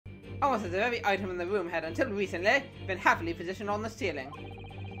Almost as if every item in the room had, until recently, been happily positioned on the ceiling.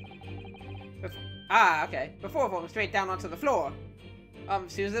 Okay. Before falling straight down onto the floor.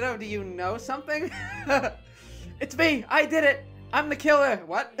 Susanoo, do you know something? It's me! I did it! I'm the killer!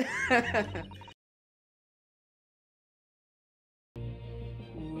 What?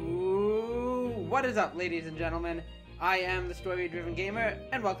 Ooh, what is up, ladies and gentlemen? I am the Story-Driven Gamer,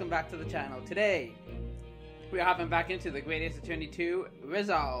 and welcome back to the channel. Today, we are hopping back into the Great Ace Attorney 2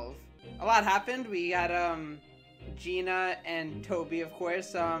 Resolve. A lot happened. We got, Gina and Toby, of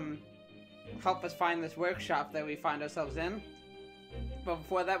course, help us find this workshop that we find ourselves in. But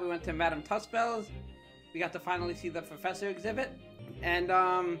before that, we went to Madame Tussbell's. We got to finally see the Professor exhibit, and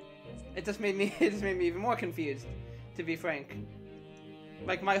it just made me even more confused, to be frank.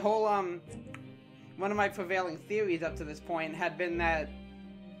 Like, my whole one of my prevailing theories up to this point had been that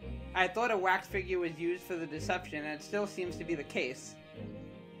I thought a wax figure was used for the deception, and it still seems to be the case,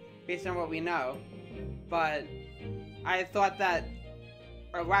 based on what we know. But I thought that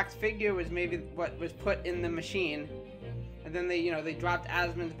a wax figure was maybe what was put in the machine, and then they dropped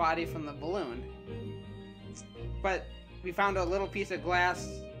Asmund's body from the balloon. But we found a little piece of glass.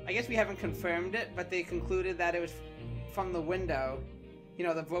 I guess we haven't confirmed it, but they concluded that it was from the window,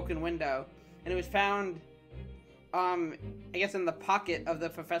 the broken window, and it was found, I guess, in the pocket of the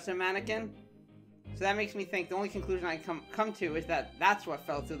Professor mannequin. So that makes me think the only conclusion I come to is that that's what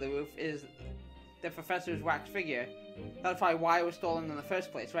fell through the roof, is the Professor's wax figure. That's probably why it was stolen in the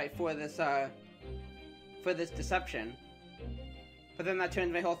first place, right? For this deception. But then that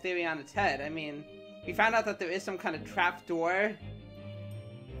turns my whole theory on its head. I mean, we found out that there is some kind of trap door,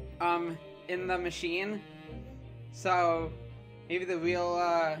 in the machine. So maybe the real,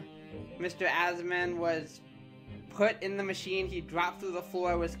 Mr. Asmund was put in the machine, he dropped through the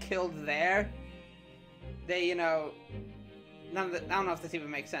floor, was killed there. They, I don't know if this even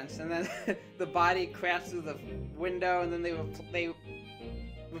makes sense. And then the body crashed through the window, and then they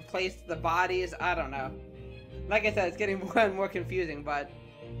replaced the bodies. I don't know. Like I said, it's getting more and more confusing, but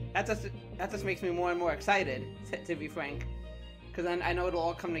that just makes me more and more excited, to be frank. Because then I know it'll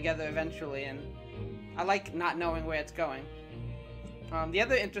all come together eventually, and I like not knowing where it's going. The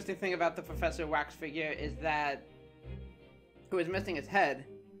other interesting thing about the Professor wax figure is that he was missing his head.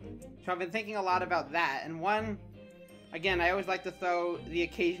 So I've been thinking a lot about that, and again, I always like to throw the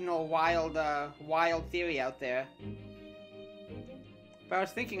occasional wild theory out there. But I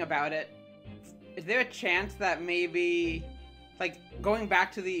was thinking about it. Is there a chance that maybe, like, going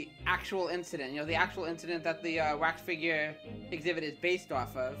back to the actual incident, the actual incident that the wax figure exhibit is based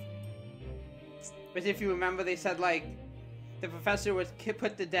off of? Because if you remember, they said, like, the Professor was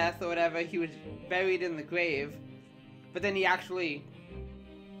put to death or whatever, he was buried in the grave, but then he actually,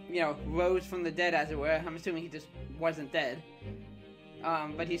 rose from the dead, as it were. I'm assuming he just wasn't dead.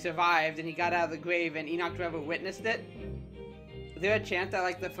 But he survived, and he got out of the grave, and Enoch Drebber witnessed it. Is there a chance that,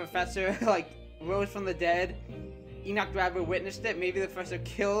 like, the Professor, like, rose from the dead, Enoch Drebber witnessed it, maybe the Professor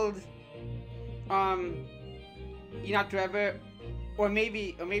killed, Enoch Drebber, or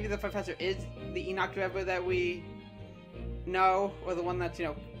maybe the Professor is the Enoch Drebber that we know, or the one that's,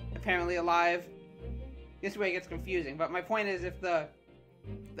 apparently alive? This way it gets confusing, but my point is, if the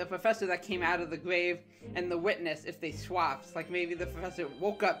Professor that came out of the grave and the witness, if they swapped, like maybe the Professor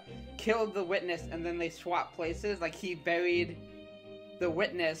woke up, killed the witness, and then they swapped places, like he buried the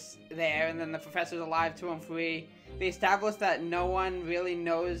witness there, and then the Professor's alive to him free. They established that no one really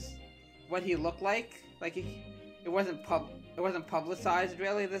knows what he looked like. Like, it wasn't publicized,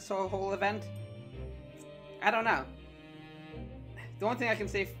 really, this whole event. I don't know. The only thing I can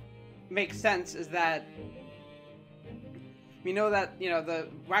say makes sense is that we know that, the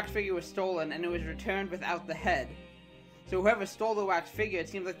wax figure was stolen and it was returned without the head. So whoever stole the wax figure, it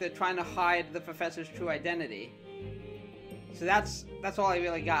seems like they're trying to hide the Professor's true identity. So that's all I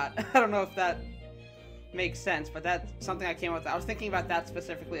really got. I don't know if that makes sense, but that's something I came up with. I was thinking about that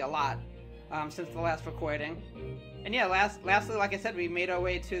specifically a lot since the last recording. And yeah, lastly, like I said, we made our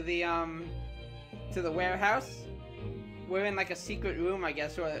way to the warehouse. We're in like a secret room, I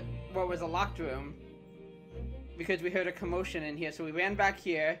guess, or what was a locked room, because we heard a commotion in here. So we ran back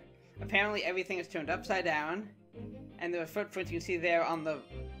here. Apparently everything is turned upside down, and there are footprints you can see there on the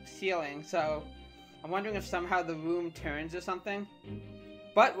ceiling. So I'm wondering if somehow the room turns or something.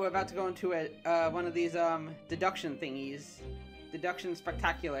 But we're about to go into one of these deduction thingies, deduction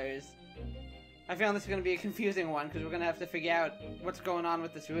spectaculars. I feel this is going to be a confusing one, because we're going to have to figure out what's going on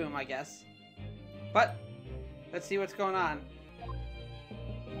with this room, I guess. But let's see what's going on.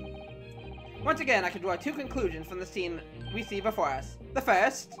 Once again, I can draw two conclusions from the scene we see before us. The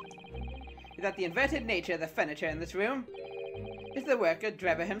first is that the inverted nature of the furniture in this room is the worker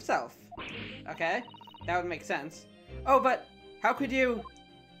Drebber himself. Okay, that would make sense. Oh, but how could you?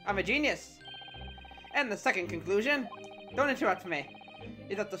 I'm a genius. And the second conclusion, don't interrupt me,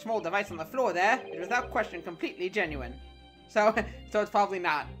 is that the small device on the floor there is without question completely genuine. So it's probably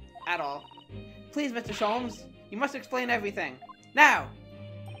not at all. Please, Mr. Sholmes, you must explain everything. Now!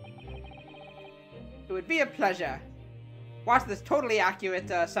 It would be a pleasure. Watch this totally accurate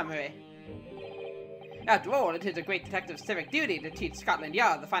summary. After all, it is a great detective's civic duty to teach Scotland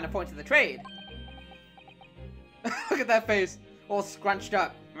Yard the finer points of the trade. Look at that face, all scrunched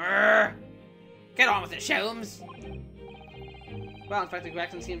up. Urgh. Get on with it, Sholmes! Well, Inspector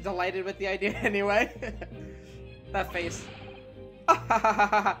Gregson seems delighted with the idea anyway. That face.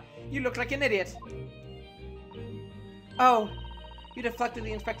 You look like an idiot. Oh, you deflected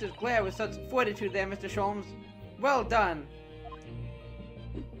the inspector's glare with such fortitude there, Mr. Sholmes. Well done.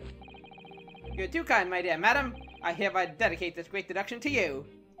 You're too kind, my dear madam. I hereby dedicate this great deduction to you.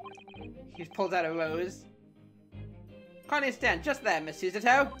 He pulls out a rose. Kindly stand just there, Miss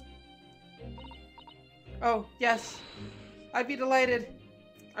Susato. Oh, yes. I'd be delighted.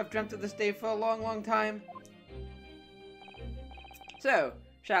 I've dreamt of this day for a long, long time. So,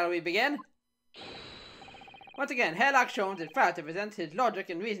 shall we begin? Once again, Sherlock Sholmes is proud to present his logic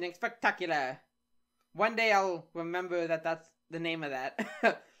and reasoning spectacular. One day I'll remember that that's the name of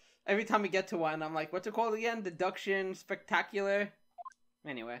that. Every time we get to one, I'm like, what's it called again? Deduction spectacular?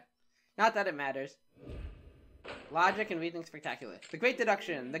 Anyway, not that it matters. Logic and reasoning spectacular. The great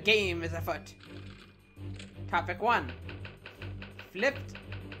deduction. The game is afoot. Topic 1. Flipped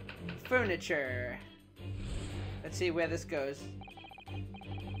furniture. Let's see where this goes.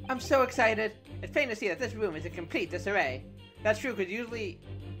 I'm so excited. It's plain to see that this room is in complete disarray. That's true, because usually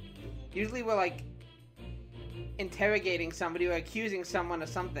we're like interrogating somebody or accusing someone of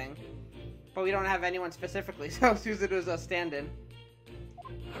something, but we don't have anyone specifically, so Susato's a stand-in.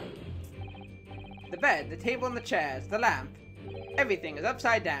 The bed, the table and the chairs, the lamp, everything is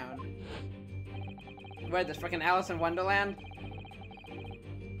upside down. Where this frickin' Alice in Wonderland?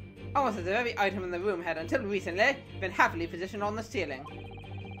 Almost as if every item in the room had, until recently, been happily positioned on the ceiling.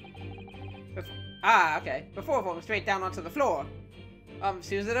 Okay. Before falling straight down onto the floor.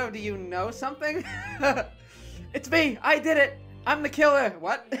 Susato, do you know something? It's me! I did it! I'm the killer!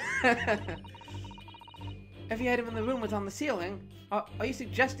 What? Every item in the room was on the ceiling. Are you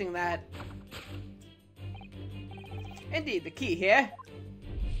suggesting that... Indeed, the key here.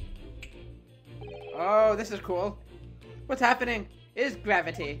 Oh, this is cool. What's happening is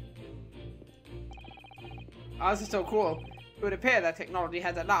gravity. Oh, this is so cool. It would appear that technology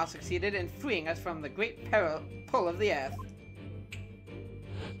has at last succeeded in freeing us from the great pull of the Earth.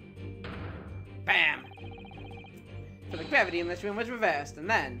 Bam! So the gravity in this room was reversed, and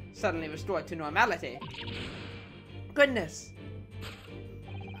then suddenly restored to normality. Goodness!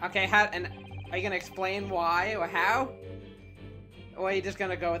 Okay, and are you gonna explain why or how? Or are you just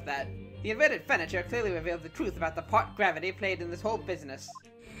gonna go with that? The inverted furniture clearly revealed the truth about the part gravity played in this whole business.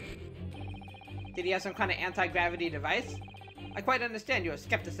 Did he have some kind of anti-gravity device? I quite understand your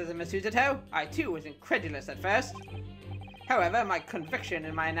skepticism, Miss Susato. I too was incredulous at first. However, my conviction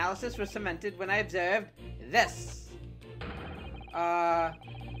in my analysis was cemented when I observed this. Oh,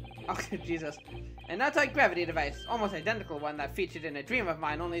 Jesus. An anti-gravity device, almost identical one that featured in a dream of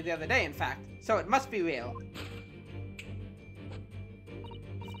mine only the other day, in fact. So it must be real.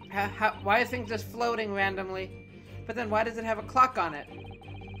 Why are things just floating randomly? But then why does it have a clock on it?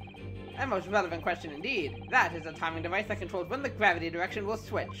 A most relevant question indeed. That is a timing device that controls when the gravity direction will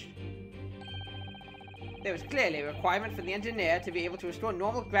switch. There was clearly a requirement for the engineer to be able to restore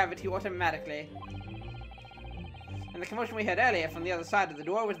normal gravity automatically. And the commotion we heard earlier from the other side of the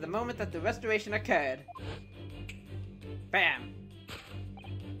door was the moment that the restoration occurred. Bam!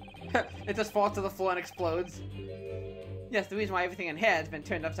 It just falls to the floor and explodes. Yes, the reason why everything in here has been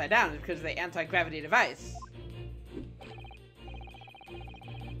turned upside down is because of the anti-gravity device.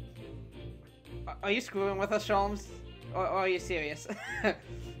 Are you screwing with us, Sholmes? Or are you serious?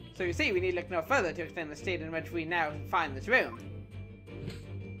 So you see, we need look no further to explain the state in which we now find this room.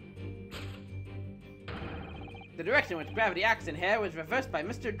 The direction in which gravity acts in here was reversed by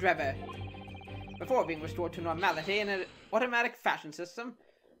Mr. Drebber, before being restored to normality in an automatic fashion system,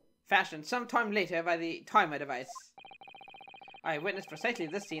 fashioned sometime later by the timer device. I witnessed precisely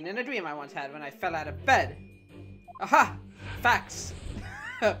this scene in a dream I once had when I fell out of bed. Aha! Facts!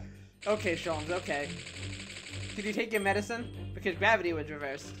 Okay, Sholmes, okay. Did you take your medicine? Because gravity was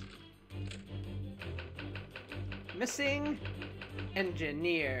reversed. Missing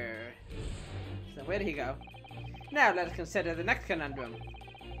engineer. So where did he go? Now let us consider the next conundrum.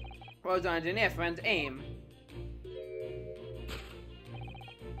 What was our engineer friend's aim?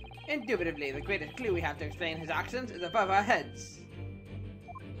 Indubitably, the greatest clue we have to explain his actions is above our heads.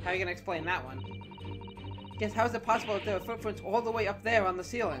 How are you gonna explain that one? Guess how is it possible that there are footprints all the way up there on the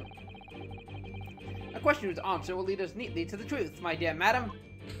ceiling? A question whose answer will lead us neatly to the truth, my dear madam.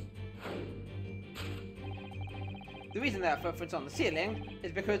 The reason there are footprints on the ceiling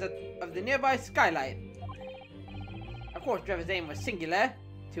is because of the nearby skylight. Of course, Drebber's aim was singular,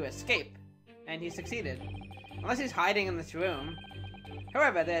 to escape, and he succeeded. Unless he's hiding in this room.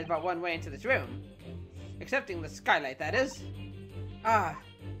 However, there's but one way into this room. Excepting the skylight, that is. Ah.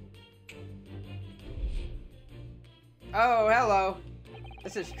 Oh, hello.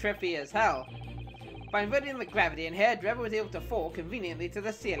 This is trippy as hell. By inverting the gravity in here, Drebber was able to fall conveniently to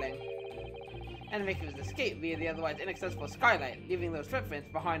the ceiling and make his escape via the otherwise inaccessible skylight, leaving those footprints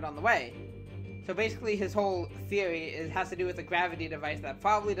behind on the way. So basically his whole theory has to do with a gravity device that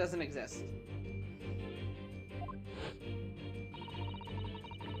probably doesn't exist.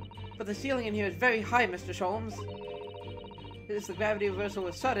 But the ceiling in here is very high, Mr. Sholmes. If the gravity reversal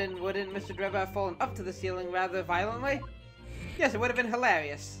was sudden, wouldn't Mr. Drebber have fallen up to the ceiling rather violently? Yes, it would have been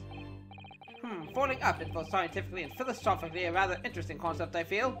hilarious. Falling up is both scientifically and philosophically a rather interesting concept, I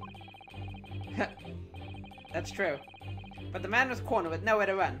feel. That's true. But the man was cornered with nowhere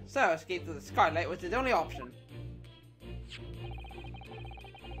to run, so escape through the skylight was his only option.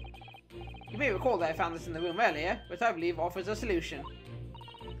 You may recall that I found this in the room earlier, which I believe offers a solution.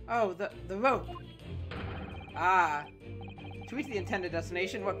 Oh, the rope. Ah. To reach the intended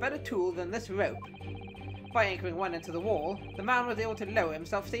destination, what better tool than this rope? By anchoring one into the wall, the man was able to lower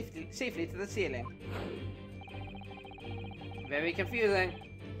himself safely to the ceiling. Very confusing.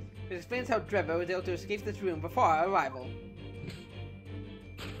 It explains how Drebber was able to escape this room before our arrival.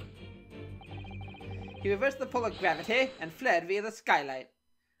 He reversed the pull of gravity and fled via the skylight.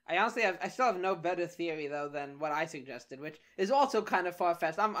 I still have no better theory though than what I suggested, which is also kind of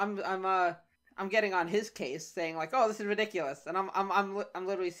far-fetched. I'm getting on his case, saying like, "Oh, this is ridiculous," and I'm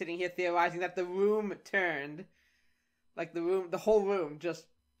literally sitting here theorizing that the room turned, like the whole room just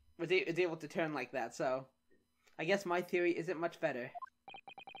is able to turn like that. So, I guess my theory isn't much better.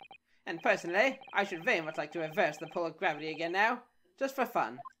 And personally, I should very much like to reverse the pull of gravity again now, just for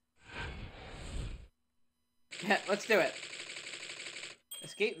fun. Let's do it.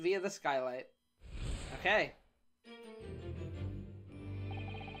 Escape via the skylight. Okay.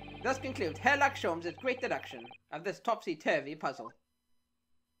 Thus concludes Sherlock Sholmes' great deduction of this topsy-turvy puzzle.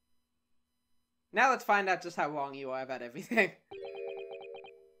 Now let's find out just how wrong you are about everything.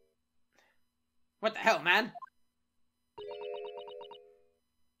 What the hell, man?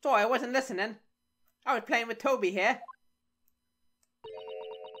 Sorry, I wasn't listening. I was playing with Toby here.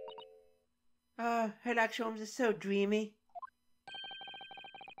 Sherlock Sholmes is so dreamy.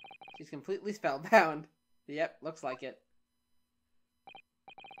 She's completely spellbound. Yep, looks like it.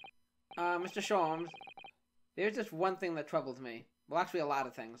 Mr. Sholmes, there's just one thing that troubles me. Well, actually a lot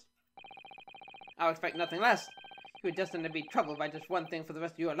of things. I would expect nothing less. You were destined to be troubled by just one thing for the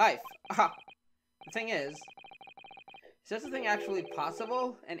rest of your life. Aha! The thing is such a thing actually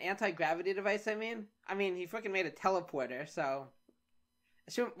possible? An anti-gravity device, I mean? I mean, he freaking made a teleporter, so...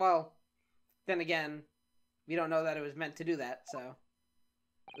 well, then again, we don't know that it was meant to do that, so...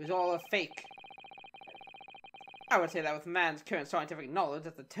 It was all a fake. I would say that with man's current scientific knowledge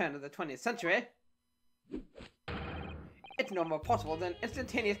at the turn of the 20th century, it's no more possible than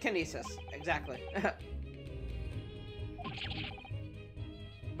instantaneous kinesis. Exactly.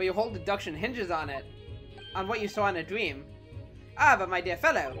 But your whole deduction hinges on it. On what you saw in a dream. Ah, but my dear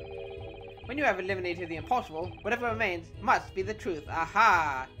fellow, when you have eliminated the impossible, whatever remains must be the truth.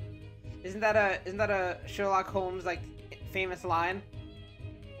 Aha! Isn't that a Sherlock Holmes, like, famous line?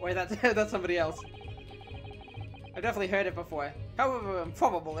 Or that's somebody else? I've definitely heard it before, however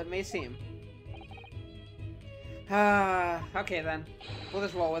improbable it may seem. Okay then. We'll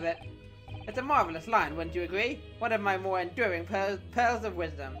just roll with it. It's a marvelous line, wouldn't you agree? One of my more enduring pearls of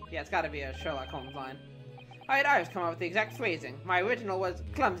wisdom. Yeah, it's gotta be a Sherlock Holmes line. Alright, Iris come up with the exact phrasing. My original was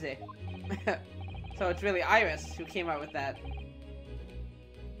clumsy. So it's really Iris who came up with that.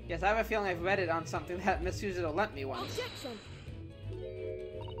 Yes, I have a feeling I've read it on something that Miss Suzuto lent me once. Objection!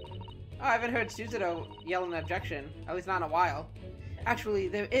 Oh, I haven't heard Suzuto yell an objection, at least not in a while. Actually,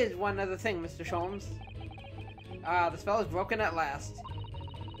 there is one other thing, Mr. Sholmes. The spell is broken at last.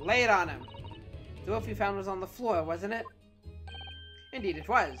 Lay it on him. The rope you found was on the floor, wasn't it? Indeed it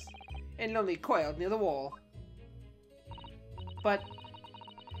was, and only coiled near the wall. But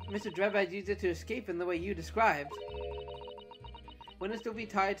Mr. Drebber had used it to escape in the way you described. Wouldn't it still be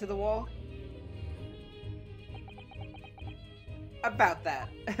tied to the wall? About that.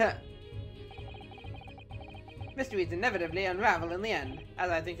 Mysteries inevitably unravel in the end, as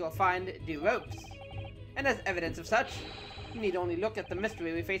I think you'll find do ropes. And as evidence of such, you need only look at the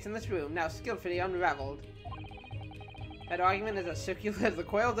mystery we face in this room, now skillfully unraveled. That argument is as circular as the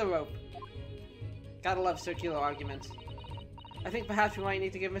coil of the rope. Gotta love circular arguments. I think perhaps we might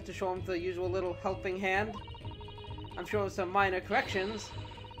need to give Mr. Sholmes the usual little helping hand. I'm sure with some minor corrections,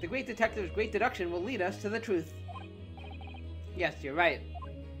 the great detective's great deduction will lead us to the truth. Yes, you're right.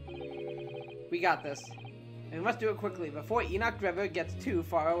 We got this. And we must do it quickly before Enoch Drebber gets too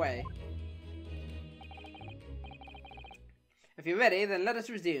far away. If you're ready, then let us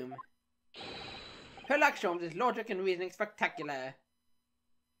resume. Sherlock Sholmes' logic and reasoning spectacular.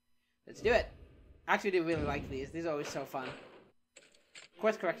 Let's do it. I actually do really like these. These are always so fun.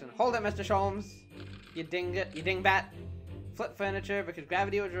 Course correction. Hold it, Mr. Sholmes. You dingbat. Flip furniture because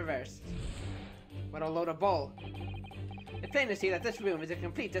gravity was reversed. What a load of bull. It's plain to see that this room is a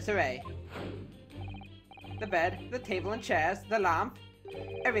complete disarray. The bed, the table and chairs, the lamp,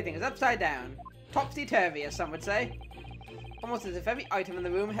 everything is upside down. Topsy-turvy, as some would say. Almost as if every item in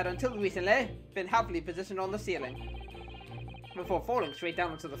the room had until recently been happily positioned on the ceiling, before falling straight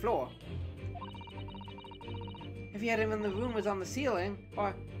down onto the floor. Every item in the room was on the ceiling,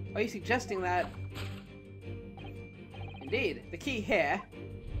 or are you suggesting that... Indeed, the key here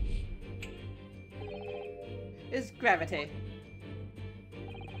is gravity.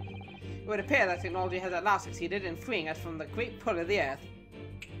 It would appear that technology has at last succeeded in freeing us from the great pull of the Earth.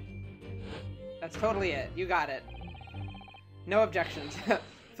 That's totally it. You got it. No objections.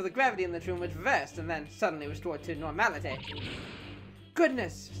 For the gravity in this room was reversed and then suddenly restored to normality.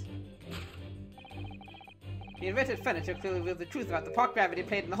 Goodness! The inverted furniture clearly revealed the truth about the part gravity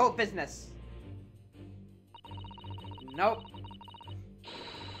played in the whole business. Nope.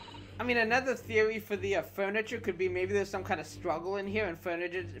 I mean, another theory for the furniture could be maybe there's some kind of struggle in here and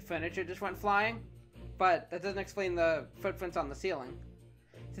furniture just went flying. But that doesn't explain the footprints on the ceiling.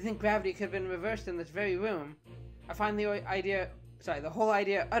 To think gravity could have been reversed in this very room, I find the whole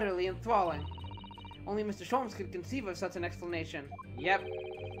idea utterly enthralling. Only Mr. Sholmes could conceive of such an explanation. Yep.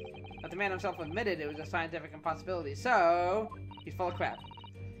 But the man himself admitted it was a scientific impossibility, so... he's full of crap.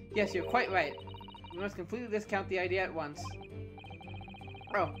 Yes, you're quite right. We must completely discount the idea at once.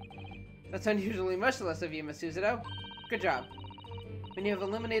 Oh. That's unusually merciless of you, Miss Suzuto. Good job. When you have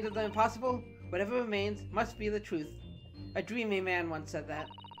eliminated the impossible, whatever remains must be the truth. A dreamy man once said that.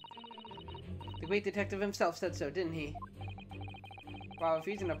 The great detective himself said so, didn't he? While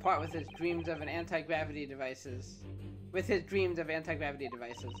refusing to part with his dreams of anti-gravity devices.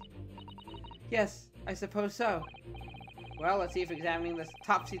 Yes, I suppose so. Well, let's see if examining this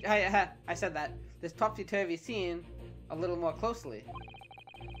this topsy-turvy scene a little more closely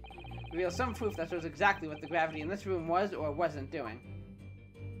reveals some proof that shows exactly what the gravity in this room was or wasn't doing.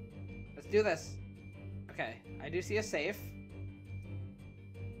 Let's do this. Okay, I do see a safe.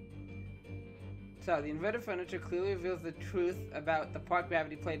 So, the inverted furniture clearly reveals the truth about the part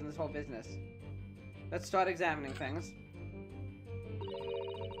gravity played in this whole business. Let's start examining things.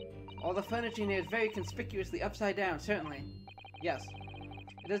 All the furniture in here is very conspicuously upside down, certainly. Yes.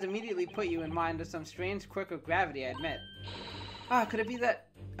 It does immediately put you in mind of some strange quirk of gravity, I admit. Ah, could it be that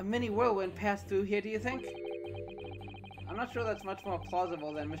a mini whirlwind passed through here, do you think? I'm not sure that's much more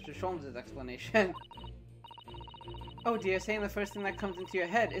plausible than Mr. Sholmes' explanation. Oh dear, saying the first thing that comes into your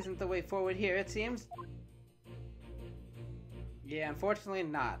head isn't the way forward here, it seems? Yeah, unfortunately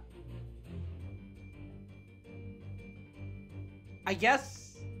not. I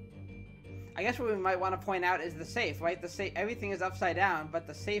guess what we might want to point out is the safe, right? The safe, everything is upside down, but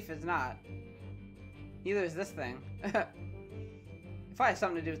the safe is not. Neither is this thing. If I had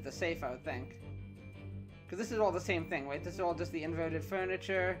something to do with the safe, I would think. Because this is all the same thing, right? This is all just the inverted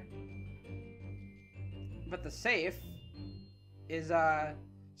furniture. But the safe is,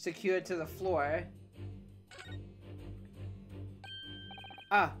 secured to the floor.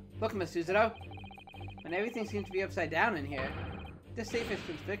 Ah, look, Miss Suzuto. When everything seems to be upside down in here, this safe is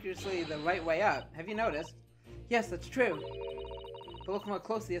conspicuously the right way up. Have you noticed? Yes, that's true. But look more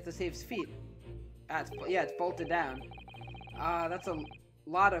closely at the safe's feet. It's bolted down. That's a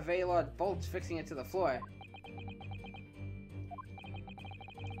lot of very large bolts fixing it to the floor.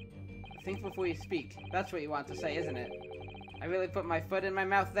 Think before you speak. That's what you want to say, isn't it? I really put my foot in my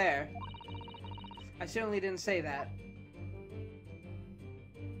mouth there. I certainly didn't say that.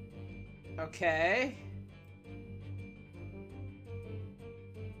 Okay.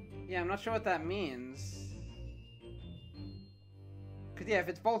 Yeah, I'm not sure what that means. Because, yeah, if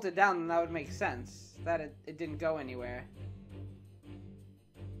it's bolted down, then that would make sense. That it didn't go anywhere.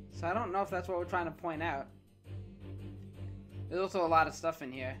 So I don't know if that's what we're trying to point out. There's also a lot of stuff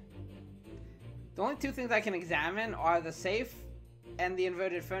in here. The only two things I can examine are the safe and the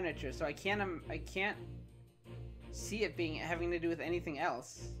inverted furniture, so I can't see it having to do with anything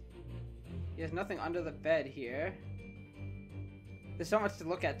else. There's nothing under the bed here. There's so much to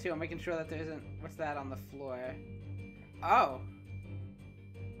look at too. I'm making sure that there isn't. What's that on the floor? Oh.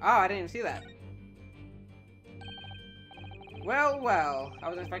 Oh, I didn't even see that. Well, well. I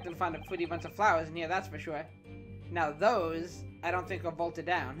was expecting to find a pretty bunch of flowers in here, that's for sure. Now those, I don't think are bolted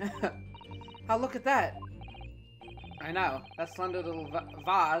down. Oh, look at that. I know. That slender little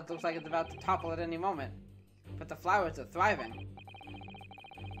vase looks like it's about to topple at any moment. But the flowers are thriving.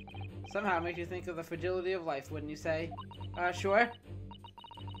 Somehow it makes you think of the fragility of life, wouldn't you say? Sure.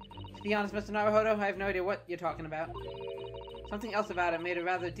 To be honest, Mr. Naruhodo, I have no idea what you're talking about. Something else about it made a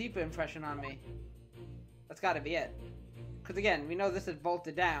rather deeper impression on me. That's gotta be it. Because again, we know this is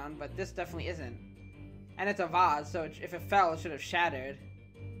bolted down, but this definitely isn't. And it's a vase, so if it fell, it should have shattered.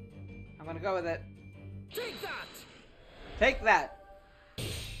 I'm gonna go with it. Take that! Take that!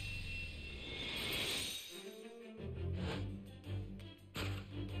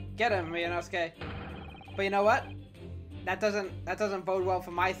 Get him, Ryunosuke. But you know what? That doesn't bode well for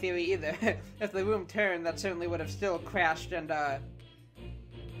my theory either. If the room turned, that certainly would have still crashed and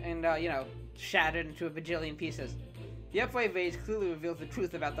you know, shattered into a bajillion pieces. The upright vase clearly reveals the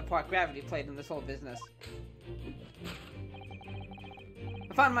truth about the part gravity played in this whole business.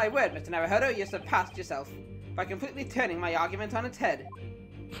 Upon my word, Mr. Naruhodo, you surpassed yourself by completely turning my argument on its head.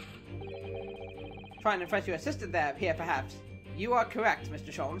 Trying to impress your assistant here, perhaps. You are correct,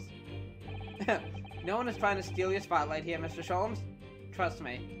 Mr. Sholmes. No one is trying to steal your spotlight here, Mr. Sholmes. Trust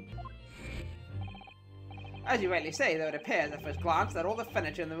me. As you rightly say, though it appears at first glance that all the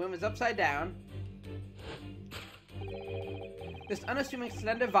furniture in the room is upside down, this unassuming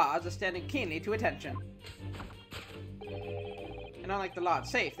slender vase is standing keenly to attention. And unlike the large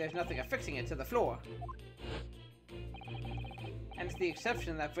safe, there's nothing affixing it to the floor. And it's the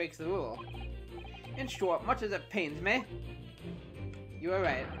exception that breaks the rule. In short, much as it pains me, you are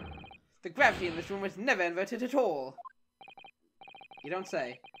right. The gravity in this room was never inverted at all. You don't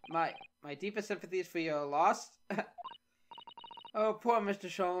say. My deepest sympathies for your loss. Oh, poor Mr.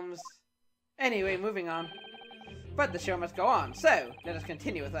 Sholmes. Anyway, moving on. But the show must go on, so let us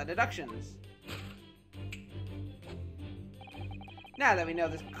continue with our deductions. Now that we know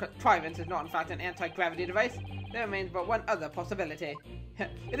this contrivance is not in fact an anti-gravity device, there remains but one other possibility.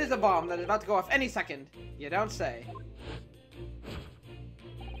 It is a bomb that is about to go off any second. You don't say.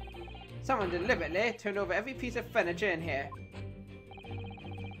 Someone deliberately turned over every piece of furniture in here.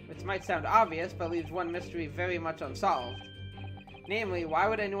 Which might sound obvious, but leaves one mystery very much unsolved. Namely, why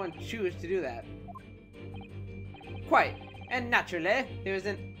would anyone choose to do that? Quite. And naturally, there is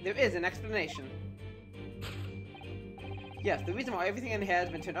an explanation. Yes, the reason why everything in here has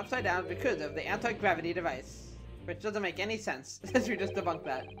been turned upside down is because of the anti-gravity device. Which doesn't make any sense, since we just debunked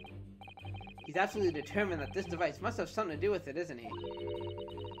that. He's absolutely determined that this device must have something to do with it, isn't he?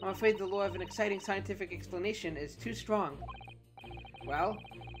 I'm afraid the lure of an exciting scientific explanation is too strong. Well,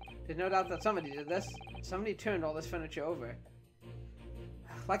 there's no doubt that somebody did this. Somebody turned all this furniture over.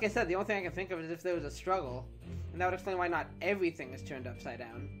 Like I said, the only thing I can think of is if there was a struggle. And that would explain why not everything is turned upside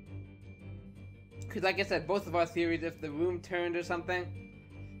down. Because like I said, both of our theories, if the room turned or something,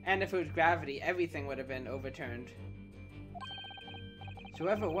 and if it was gravity, everything would have been overturned. So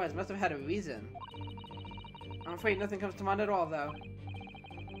whoever it was must have had a reason. I'm afraid nothing comes to mind at all, though.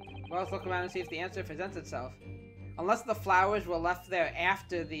 Well, let's look around and see if the answer presents itself. Unless the flowers were left there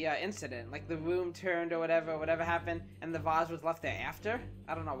after the incident, like the room turned or whatever happened, and the vase was left there after?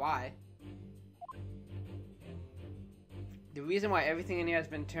 I don't know why. The reason why everything in here has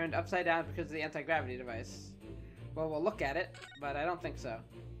been turned upside down is because of the anti-gravity device. Well, we'll look at it, but I don't think so.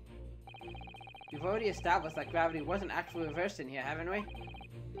 We've already established that gravity wasn't actually reversed in here, haven't we?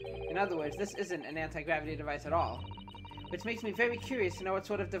 In other words, this isn't an anti-gravity device at all. Which makes me very curious to know what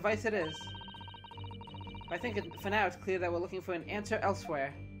sort of device it is. But I think for now it's clear that we're looking for an answer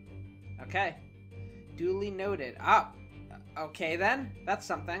elsewhere. Okay. Duly noted. Ah! Okay then. That's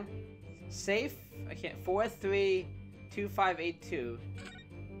something. Safe. I can't. 432582.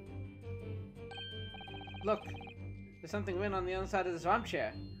 Look. There's something written on the other side of this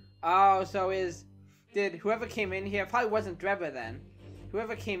armchair. Oh, so did whoever came in here, probably wasn't Drebber then.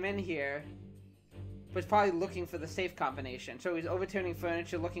 Whoever came in here was probably looking for the safe combination. So he's overturning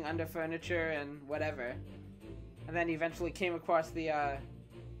furniture, looking under furniture, and whatever. And then he eventually came across the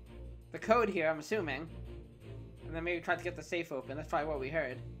code here, I'm assuming. And then maybe tried to get the safe open. That's probably what we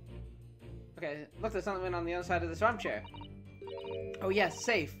heard. Okay, look, there's something on the other side of this armchair. Oh yes,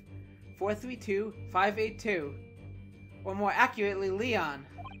 safe. 432582. Or more accurately, Leon.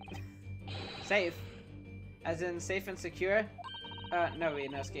 Safe? As in safe and secure? No,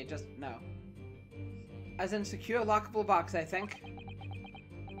 wait, no, Skate, just no. As in secure, lockable box, I think.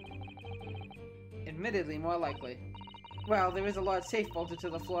 Admittedly, more likely. Well, there is a large safe bolted to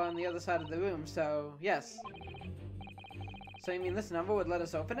the floor on the other side of the room, so yes. So you mean this number would let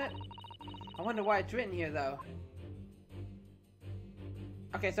us open it? I wonder why it's written here, though.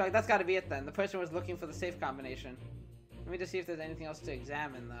 Okay, so that's gotta be it then. The person was looking for the safe combination. Let me just see if there's anything else to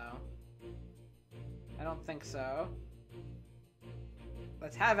examine, though. I don't think so.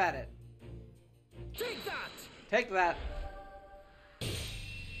 Let's have at it. Take that! Take that!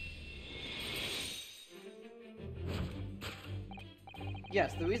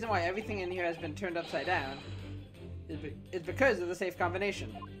 Yes, the reason why everything in here has been turned upside down is because of the safe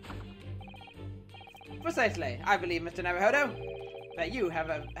combination. Precisely. I believe, Mr. Naruhodo, that you have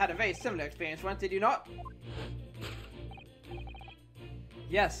had a very similar experience once, did you not?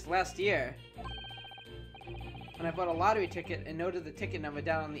 Yes, last year. When I bought a lottery ticket and noted the ticket number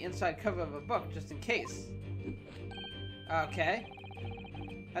down on the inside cover of a book, just in case. Okay.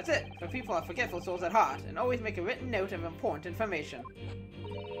 That's it. For people are forgetful souls at heart, and always make a written note of important information.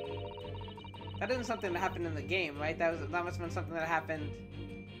 That isn't something that happened in the game, right? That must have been something that happened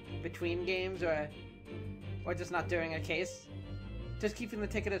between games, or just not during a case. Just keeping the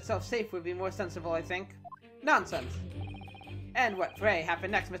ticket itself safe would be more sensible, I think. Nonsense! And what, pray,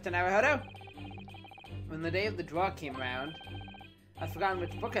 happened next, Mr. Naruhodo? When the day of the draw came round, I'd forgotten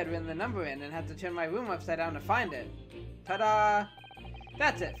which book I'd written the number in and had to turn my room upside down to find it. Ta-da!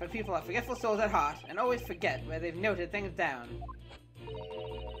 That's it, for people are forgetful souls at heart, and always forget where they've noted things down.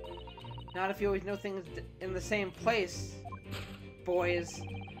 Not if you always know things in the same place, boys.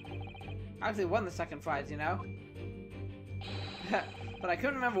 I actually won the second prize, you know? But I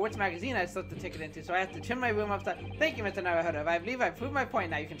couldn't remember which magazine I slipped the ticket into, so I had to turn my room upside... Thank you, Mr. Naruhodo. I believe I've proved my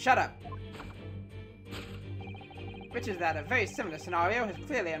point now. You can shut up. Which is that a very similar scenario has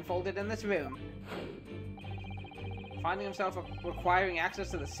clearly unfolded in this room. Finding himself requiring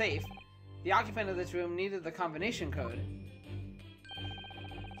access to the safe, the occupant of this room needed the combination code.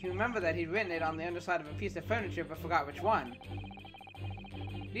 He remembered that he'd written it on the underside of a piece of furniture but forgot which one.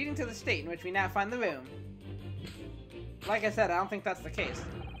 Leading to the state in which we now find the room. Like I said, I don't think that's the case.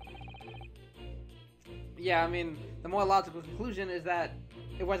 Yeah, I mean, the more logical conclusion is that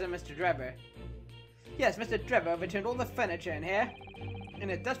it wasn't Mr. Drebber. Yes, Mr. Drebber returned all the furniture in here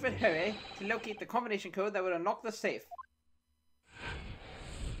in a desperate hurry to locate the combination code that would unlock the safe.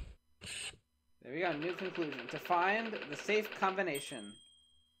 There we go, new conclusion. To find the safe combination.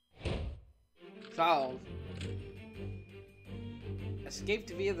 Solved.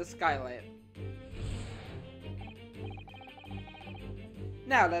 Escaped via the skylight.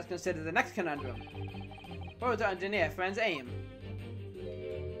 Now let's consider the next conundrum. What was our engineer friend's aim?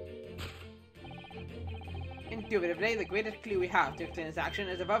 Indubitably, the greatest clue we have to explain his action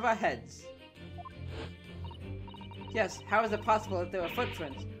is above our heads. Yes, how is it possible that there were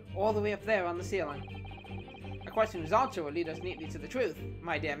footprints all the way up there on the ceiling? A question whose answer will lead us neatly to the truth,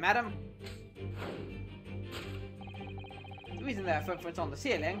 my dear madam. The reason there are footprints on the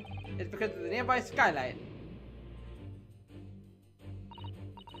ceiling is because of the nearby skylight.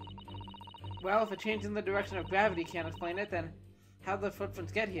 Well, if a change in the direction of gravity can't explain it, then how did the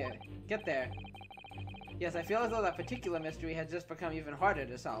footprints get there? Yes, I feel as though that particular mystery has just become even harder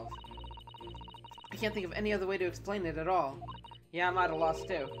to solve. I can't think of any other way to explain it at all. Yeah, I'm at a loss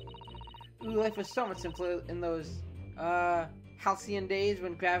too. Ooh, life was so much simpler in those, halcyon days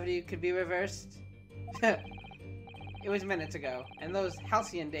when gravity could be reversed. It was minutes ago, and those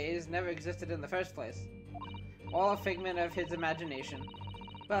halcyon days never existed in the first place. All a figment of his imagination.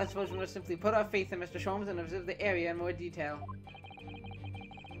 Well, I suppose we must simply put our faith in Mr. Sholmes and observe the area in more detail.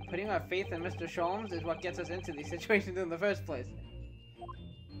 Putting our faith in Mr. Sholmes is what gets us into these situations in the first place.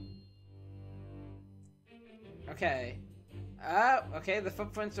 Okay. Okay, the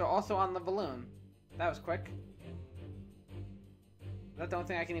footprints are also on the balloon. That was quick. Is that the only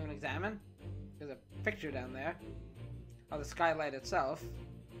thing I can even examine? There's a picture down there. Of the skylight itself.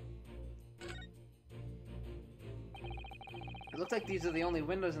 It looks like these are the only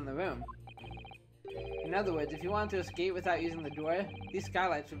windows in the room. In other words, if you wanted to escape without using the door, these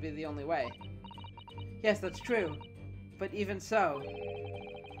skylights would be the only way. Yes, that's true. But even so...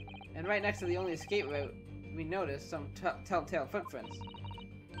 And right next to the only escape route, we notice some telltale footprints.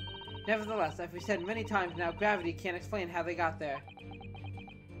 Nevertheless, as we've said many times now, gravity can't explain how they got there.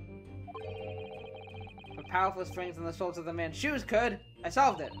 But powerful springs in the soles of the man's shoes could! I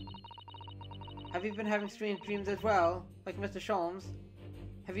solved it! Have you been having strange dreams as well, like Mr. Sholmes?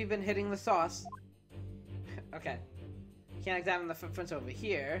 Have you been hitting the sauce? Okay. Can't examine the footprints over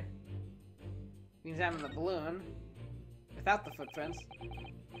here. We examine the balloon without the footprints.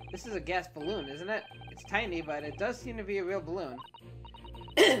 This is a gas balloon, isn't it? It's tiny, but it does seem to be a real balloon.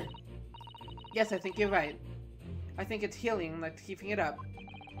 Yes, I think you're right. I think it's helium that's keeping it up.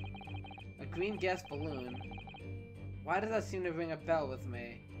 A green gas balloon. Why does that seem to ring a bell with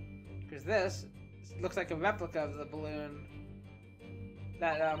me? Because this looks like a replica of the balloon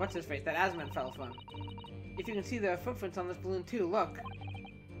that, what's-his-face, that Asman fell from. If you can see, there are footprints on this balloon too, look.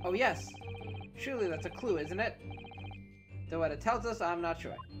 Oh yes. Surely that's a clue, isn't it? Though what it tells us, I'm not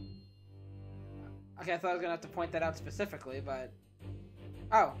sure. Okay, I thought I was gonna have to point that out specifically, but...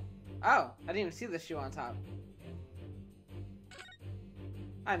 Oh! Oh! I didn't even see the shoe on top.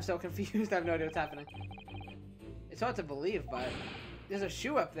 I'm so confused, I have no idea what's happening. It's hard to believe, but... There's a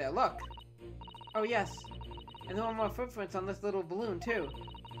shoe up there, look! Oh yes! And there are more footprints on this little balloon, too.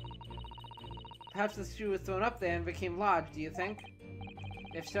 Perhaps the shoe was thrown up there and became lodged, do you think?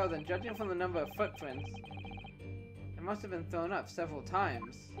 If so, then judging from the number of footprints, it must have been thrown up several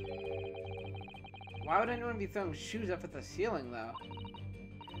times. Why would anyone be throwing shoes up at the ceiling, though?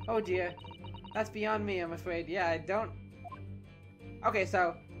 Oh dear. That's beyond me, I'm afraid. Yeah, I don't... Okay,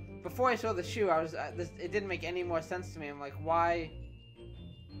 so, before I saw the shoe, I was... it didn't make any more sense to me. I'm like, why...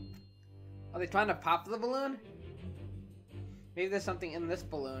 Are they trying to pop the balloon? Maybe there's something in this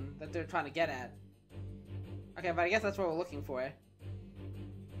balloon that they're trying to get at. Okay, but I guess that's what we're looking for.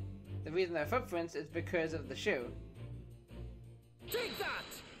 The reason there are footprints is because of the shoe. Take that!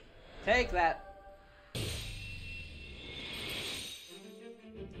 Take that!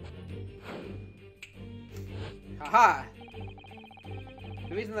 Haha!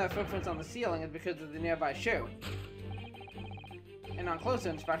 The reason there are footprints on the ceiling is because of the nearby shoe. And on closer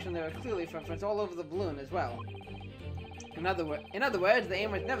inspection, there are clearly footprints all over the balloon as well. In other words, the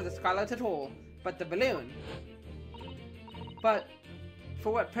aim was never the scarlet at all, but the balloon. But,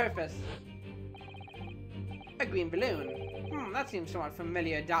 for what purpose? A green balloon. That seems somewhat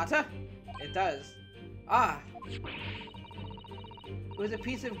familiar, data. It does. Ah! It was a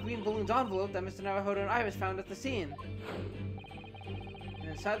piece of green balloon's envelope that Mr. Navajo and Iris found at the scene. And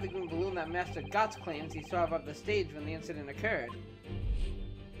inside the green balloon that Master Gotts claims he saw above the stage when the incident occurred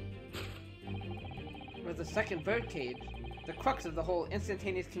was the second birdcage, the crux of the whole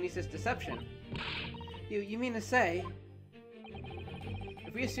instantaneous kinesis deception. You mean to say,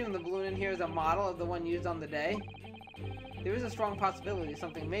 if we assume the balloon in here is a model of the one used on the day, there is a strong possibility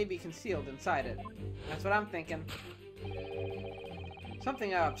something may be concealed inside it. That's what I'm thinking.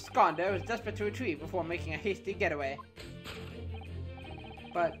 Something a absconder is desperate to retrieve before making a hasty getaway.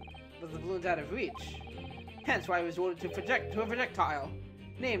 But the balloon's out of reach. Hence why he was ordered to a projectile,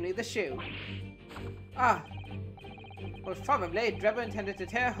 namely the shoe. Ah! Most probably, Drebber intended to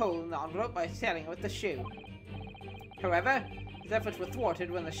tear a hole in the envelope by sailing it with the shoe. However, his efforts were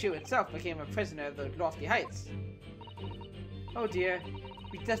thwarted when the shoe itself became a prisoner of those lofty heights. Oh dear,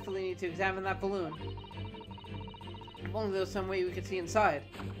 we desperately need to examine that balloon. If only there was some way we could see inside.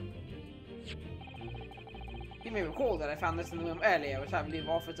 You may recall that I found this in the room earlier, which I believe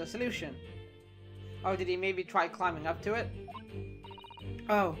offers a solution. Oh, did he maybe try climbing up to it?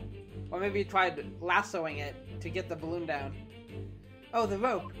 Oh, or maybe he tried lassoing it to get the balloon down. Oh, the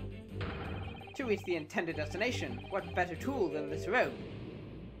rope! To reach the intended destination, what better tool than this rope?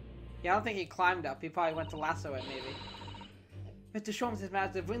 Yeah, I don't think he climbed up, he probably went to lasso it, maybe. Mr. Sholmes has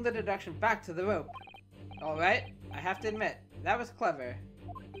managed to bring the deduction back to the rope. Alright, I have to admit, that was clever.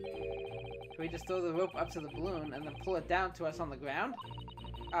 Can we just throw the rope up to the balloon and then pull it down to us on the ground?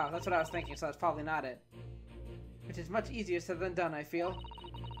 Oh, that's what I was thinking, so that's probably not it. Which is much easier said than done, I feel.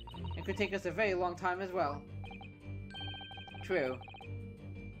 It could take us a very long time as well. True.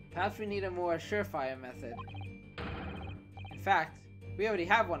 Perhaps we need a more surefire method. In fact, we already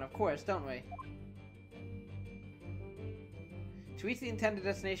have one, of course, don't we? To reach the intended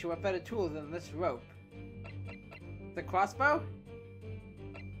destination, what better tool than this rope? The crossbow?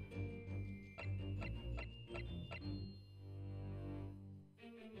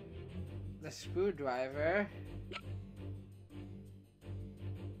 The screwdriver?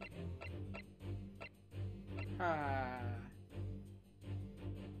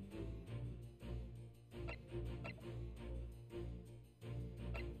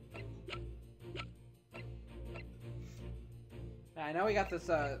 I know we got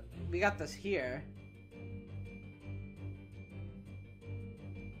this here.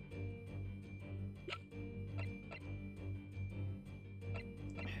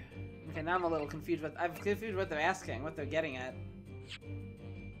 Okay, now I'm a little confused I'm confused what they're asking, what they're getting at.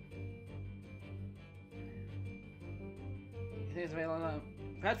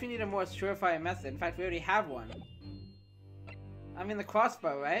 Perhaps we need a more surefire method. In fact, we already have one. I mean the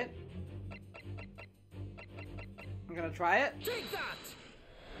crossbow, right? I'm gonna try it. Take that!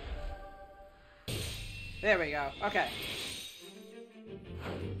 There we go. Okay.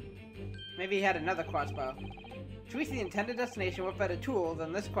 Maybe he had another crossbow. To reach the intended destination, what better tool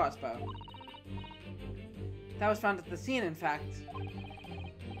than this crossbow? That was found at the scene, in fact.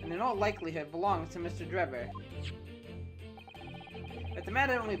 And in all likelihood belongs to Mr. Drebber. If the man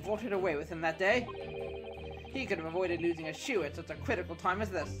had only bolted away with him that day, he could have avoided losing a shoe at such a critical time as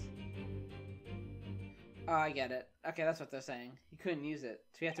this. Oh, I get it. Okay, that's what they're saying. He couldn't use it,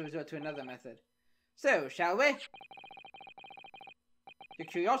 so he had to resort to another method. So, shall we? Your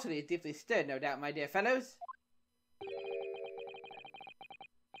curiosity is deeply stirred, no doubt, my dear fellows.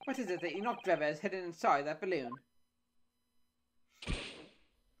 What is it that Enoch Drebber has hidden inside that balloon?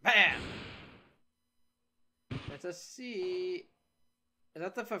 Bam! Let us see... Is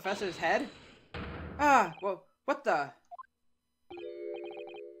that the professor's head? Ah, well, what the?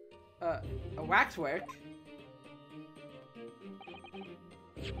 A waxwork?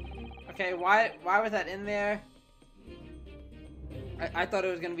 Okay, why was that in there? I thought it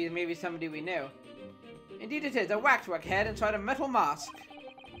was gonna be maybe somebody we knew. Indeed it is, a waxwork head inside a metal mask.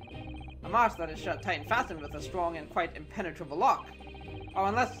 A mask that is shut tight and fastened with a strong and quite impenetrable lock. Oh,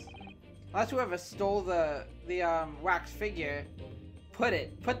 unless whoever stole the wax figure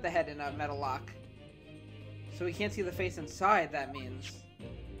put the head in a metal lock. So we can't see the face inside, that means.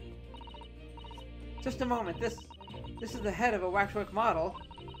 Just a moment, this is the head of a waxwork model.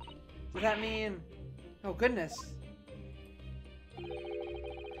 Does that mean... Oh goodness.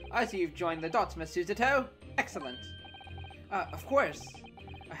 I see you've joined the dots, Miss Suzuto. Excellent. Of course.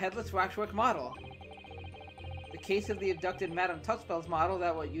 A headless waxwork model. The case of the abducted Madame Tutspell's model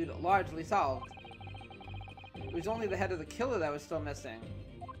that what you'd largely solved. It was only the head of the killer that was still missing.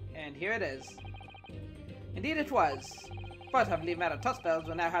 And here it is. Indeed it was. But I believe Madame Tutspell's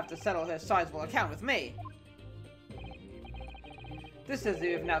will now have to settle her sizable account with me. This, as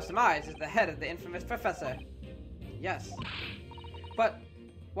you have now surmised, is the head of the infamous professor. Yes. But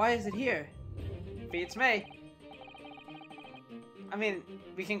why is it here? Beats me. I mean,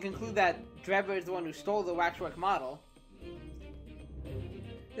 we can conclude that Drebber is the one who stole the waxwork model.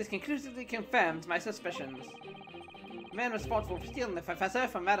 This conclusively confirms my suspicions. The man responsible for stealing the professor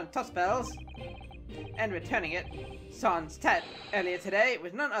from Madame Tutspell's and returning it, sans tête, earlier today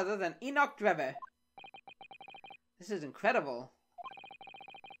was none other than Enoch Drebber. This is incredible.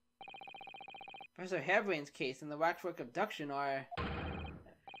 Professor Hairbrain's case and the waxwork abduction are...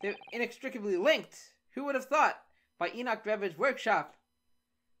 they're inextricably linked. Who would have thought? By Enoch Drebber's workshop.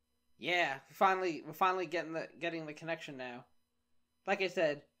 Yeah, we're finally getting the connection now. Like I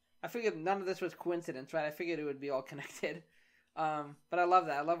said, I figured none of this was coincidence, right? I figured it would be all connected. But I love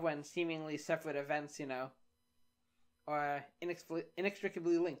that. I love when seemingly separate events, you know, are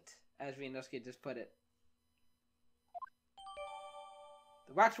inextricably linked, as Vianoski just put it.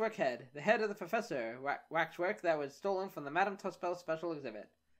 The waxwork head. The head of the professor. Waxwork that was stolen from the Madame Tutspell special exhibit.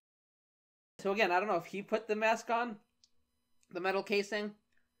 So again, I don't know if he put the mask on, the metal casing,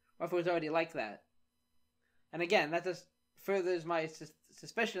 or if it was already like that. And again, that just furthers my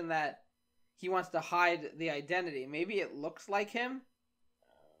suspicion that he wants to hide the identity. Maybe it looks like him.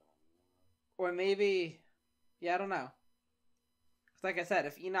 Or maybe... yeah, I don't know. Like I said,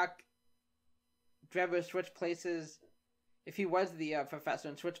 if Enoch Drebber switched places... if he was the professor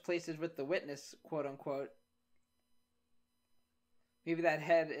and switched places with the witness, quote-unquote, maybe that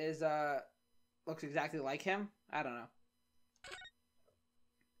head is, looks exactly like him? I don't know.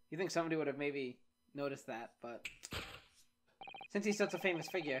 You think somebody would have maybe noticed that, but... since he's such a famous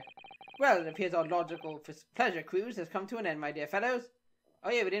figure... well, it appears our logical pleasure cruise has come to an end, my dear fellows. Oh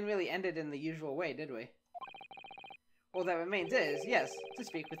yeah, we didn't really end it in the usual way, did we? All that remains is, yes, to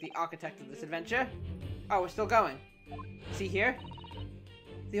speak with the architect of this adventure. Oh, we're still going. Is he here?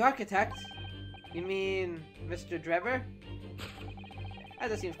 The architect? You mean Mr. Drebber?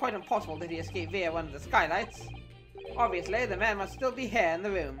 As it seems quite impossible that he escaped via one of the skylights. Obviously, the man must still be here in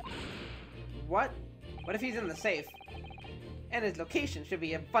the room. What? What if he's in the safe? And his location should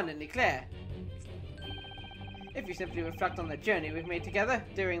be abundantly clear. If you simply reflect on the journey we've made together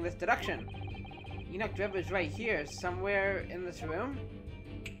during this deduction. Enoch Drebber's right here, somewhere in this room.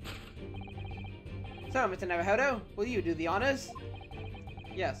 So, Mr. Naruhodo, will you do the honors?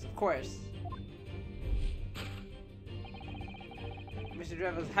 Yes, of course. Mr.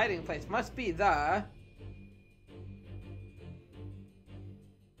 Drebber's hiding place must be the...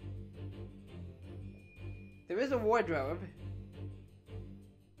 there is a wardrobe.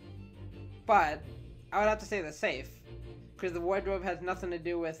 But I would have to say the safe. Because the wardrobe has nothing to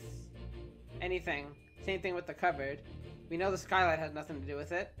do with anything. Same thing with the cupboard. We know the skylight has nothing to do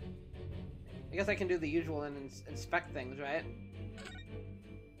with it. I guess I can do the usual and inspect things, right?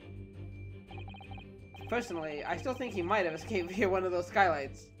 Personally, I still think he might have escaped via one of those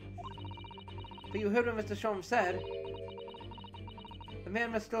skylights. But you heard what Mr. Sholmes said. The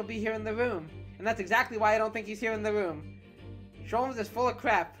man must still be here in the room. And that's exactly why I don't think he's here in the room. Sholmes is full of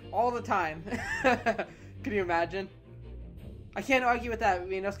crap all the time. Can you imagine? I can't argue with that,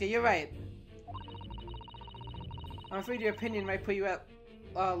 Inosuke. You're right. I'm afraid your opinion might put you at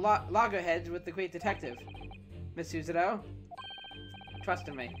loggerheads with the great detective, Miss Suzuto. Trust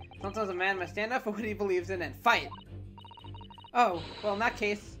in me. Sometimes a man must stand up for what he believes in and fight. Oh, well in that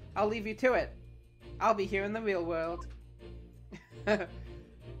case, I'll leave you to it. I'll be here in the real world. I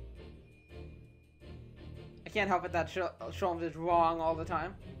can't help it that Sholmes is wrong all the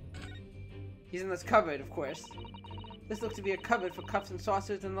time. He's in this cupboard, of course. This looks to be a cupboard for cups and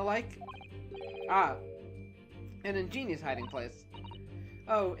saucers and the like. Ah, an ingenious hiding place.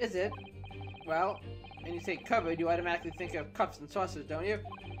 Oh, is it? Well, when you say cupboard, you automatically think of cups and saucers, don't you?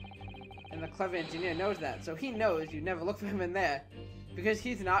 And the clever engineer knows that, so he knows you never look for him in there. Because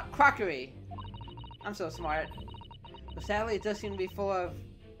he's not crockery. I'm so smart. But sadly, it does seem to be full of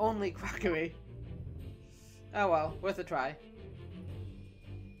only crockery. Oh well, worth a try.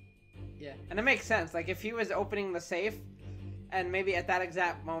 Yeah, and it makes sense. Like, if he was opening the safe, and maybe at that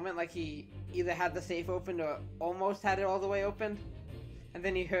exact moment, like, he either had the safe opened or almost had it all the way opened, and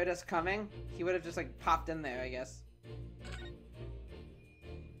then he heard us coming, he would have just, like, popped in there, I guess.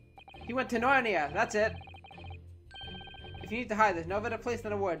 He went to Narnia! That's it! If you need to hide, there's no better place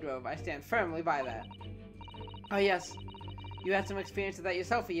than a wardrobe. I stand firmly by that. Oh, yes. You had some experience with that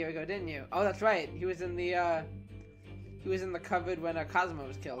yourself a year ago, didn't you? Oh, that's right. He was in the cupboard when Cosmo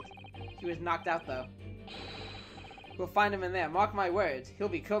was killed. He was knocked out, though. We'll find him in there. Mark my words. He'll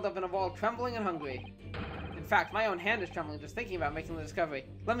be curled up in a ball, trembling and hungry. In fact, my own hand is trembling just thinking about making the discovery.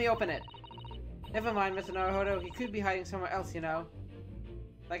 Let me open it. Never mind, Mr. Naruhodo. He could be hiding somewhere else, you know.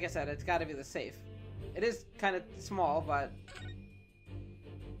 Like I said, it's gotta be the safe. It is kind of small, but...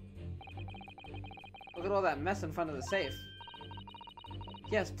 Look at all that mess in front of the safe.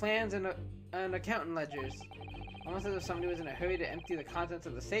 Yes, plans and accountant ledgers. Almost as if somebody was in a hurry to empty the contents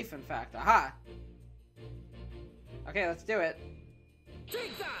of the safe, in fact. Aha! Okay, let's do it.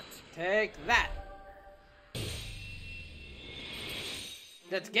 Take that! Take that!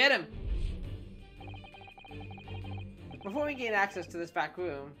 Let's get him! Before we gain access to this back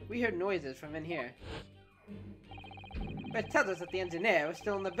room, we heard noises from in here. It tells us that the engineer was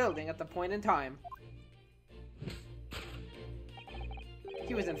still in the building at the point in time.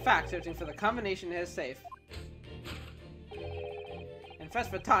 He was in fact searching for the combination in his safe. And first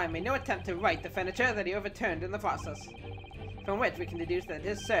for time, made no attempt to right the furniture that he overturned in the process. From which we can deduce that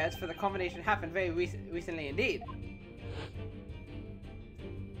his search for the combination happened very recently indeed.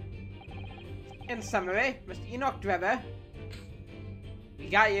 In summary, Mr. Enoch Drebber, we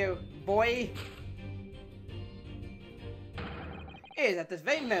got you, boy, is at this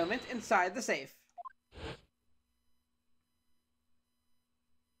very moment inside the safe.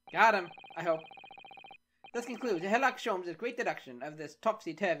 Got him, I hope. This concludes Enoch Sholmes' great deduction of this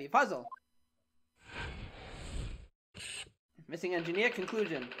topsy-turvy puzzle. Missing engineer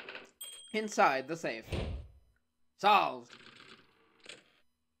conclusion. Inside the safe. Solved.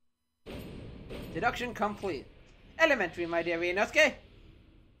 Deduction complete. Elementary, my dear Inosuke.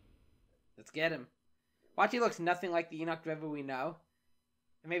 Let's get him. Watch, he looks nothing like the Enoch Drebber we know.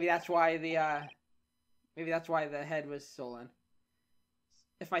 And maybe that's why the head was stolen.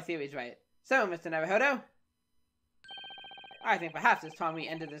 If my theory's right. So, Mr. Naruhodo, I think perhaps it's time we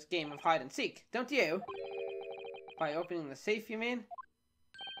ended this game of hide and seek, don't you? By opening the safe, you mean?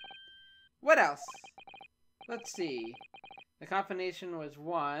 What else? Let's see. The combination was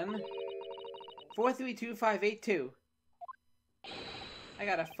 1432582. I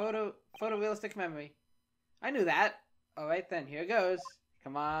got a photorealistic memory. I knew that. Alright then, here goes.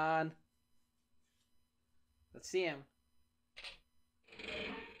 Come on. Let's see him.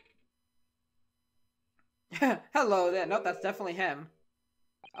 Hello there. Nope, that's definitely him.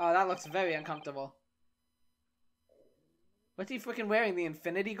 Oh, that looks very uncomfortable. What's he freaking wearing? The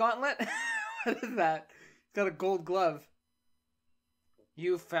Infinity Gauntlet? What is that? He's got a gold glove.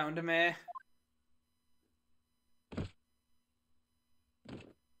 You found me.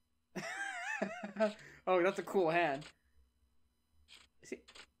 Oh, that's a cool hand. Is he...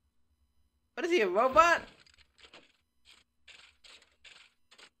 What is he, a robot?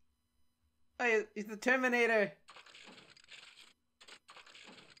 Oh, he's the Terminator.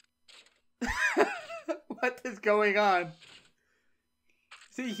 What is going on?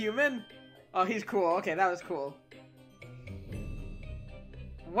 Is he human? Oh, he's cool. Okay, that was cool.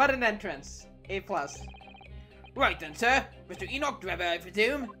 What an entrance. A+. Right then, sir. Mr. Enoch Drebber, I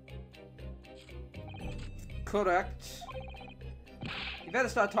presume? Correct. You better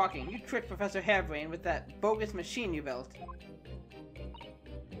start talking. You tricked Professor Hairbrain with that bogus machine you built.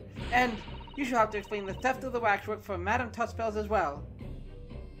 And you should have to explain the theft of the waxwork for Madame Tutspells as well.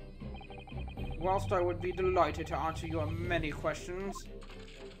 Whilst I would be delighted to answer your many questions.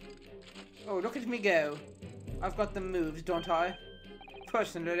 Oh, look at me go. I've got the moves, don't I?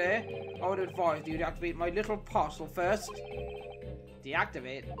 Personally, I would advise you to activate my little parcel first.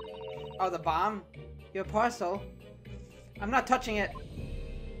 Deactivate? Oh, the bomb? Your parcel? I'm not touching it.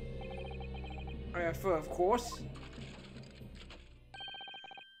 For of course.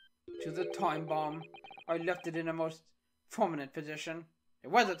 To the time bomb. I left it in a most prominent position. It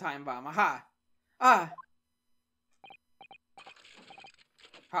was a time bomb, aha! Ah!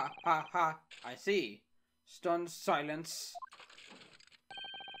 Ha ha ha, I see. Stunned silence.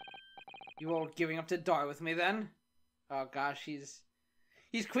 You all giving up to die with me then? Oh gosh, he's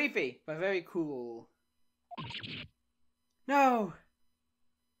creepy, but very cool. No!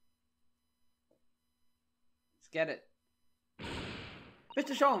 Let's get it.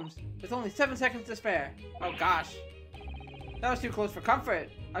 Mr. Sholmes, with only 7 seconds to spare. Oh gosh. That was too close for comfort.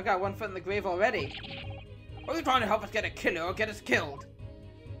 I've got 1 foot in the grave already. Are you trying to help us get a killer or get us killed?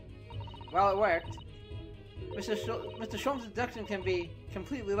 Well, it worked. Mr. Sholmes' deduction can be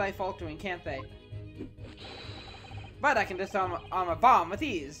completely life-altering, can't they? But I can disarm a bomb with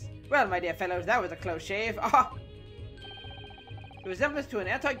ease. Well, my dear fellows, that was a close shave. Ah! The resemblance to an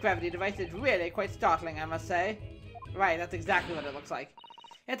anti-gravity device is really quite startling, I must say. Right, that's exactly what it looks like.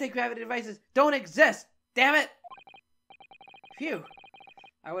 Anti-gravity devices don't exist! Damn it! Phew.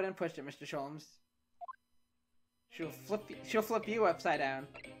 I wouldn't push it, Mr. Sholmes. She'll flip you upside down.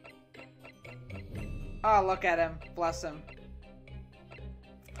 Oh, look at him. Bless him.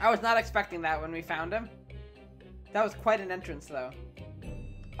 I was not expecting that when we found him. That was quite an entrance, though.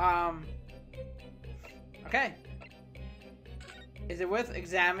 Okay. Is it worth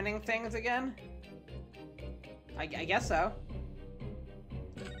examining things again? I guess so.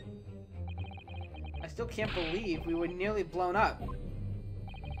 I still can't believe we were nearly blown up.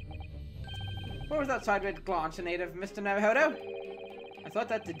 What was that sideways glance, native Mr. Naruhodo? I thought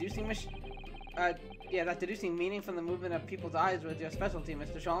that deducing that deducing meaning from the movement of people's eyes was your specialty,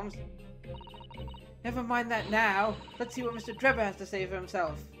 Mr. Sholmes. Never mind that now. Let's see what Mr. Drebber has to say for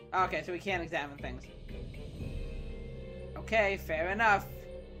himself. Okay, so we can't examine things. Okay, fair enough.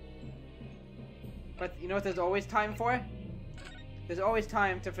 But you know what there's always time for? There's always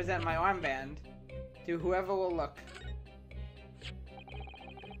time to present my armband to whoever will look.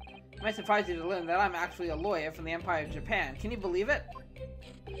 It might surprise you to learn that I'm actually a lawyer from the Empire of Japan. Can you believe it?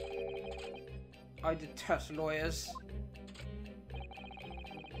 I detest lawyers.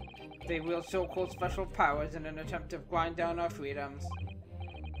 They wield so-called special powers in an attempt to grind down our freedoms.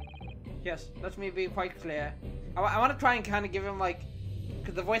 Yes, let me be quite clear. I want to try and kind of give him like,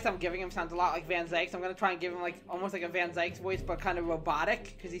 because the voice I'm giving him sounds a lot like Van Zyk's. I'm going to try and give him like almost like a Van Zyk's voice, but kind of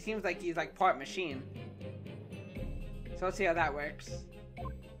robotic, because he seems like he's like part machine. So let's see how that works.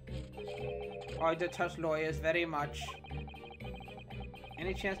 I detest lawyers very much.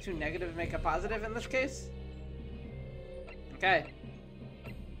 Any chance to negative make a positive in this case? Okay.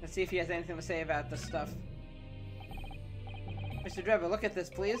 Let's see if he has anything to say about this stuff. Mr. Drebber, look at this,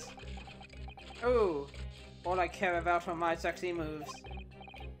 please. Ooh. All I care about are my sexy moves.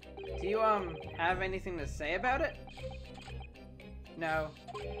 Do you, have anything to say about it? No.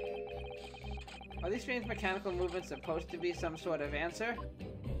 Are these strange mechanical movements supposed to be some sort of answer?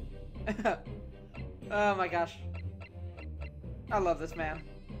 Oh my gosh. I love this man.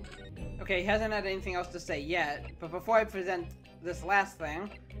 Okay, he hasn't had anything else to say yet, but before I present this last thing,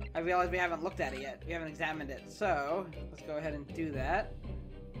 I realize we haven't looked at it yet. We haven't examined it. So, let's go ahead and do that.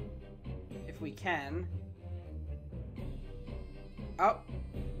 If we can. Oh,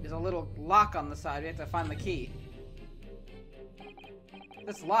 there's a little lock on the side. We have to find the key.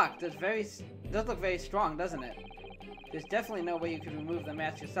 This lock does look very strong, doesn't it? There's definitely no way you could remove the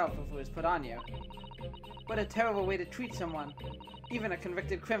mask yourself if it was put on you. What a terrible way to treat someone. Even a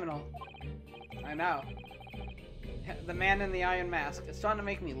convicted criminal. I know. The man in the iron mask. It's starting to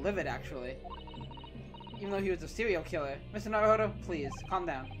make me livid, actually. Even though he was a serial killer. Mr. Naruhodo, please, calm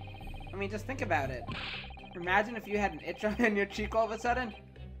down. I mean, just think about it. Imagine if you had an itch on your cheek all of a sudden.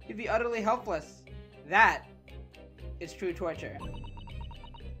 You'd be utterly helpless. That is true torture.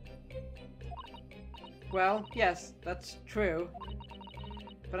 Well, yes, that's true.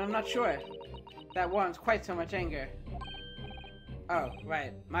 But I'm not sure. That warrants quite so much anger. Oh,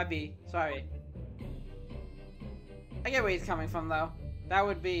 right. Might be. Sorry. I get where he's coming from, though. That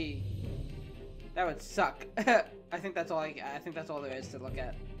would be That would suck. I think that's all I think that's all there is to look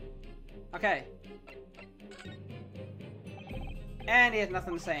at. Okay. And he has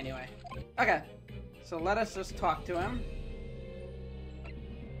nothing to say anyway. Okay. So let us just talk to him.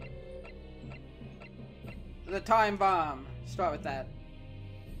 The time bomb. Start with that.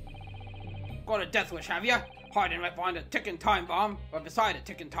 Got a death wish, have ya? Hiding right behind a ticking time bomb, or beside a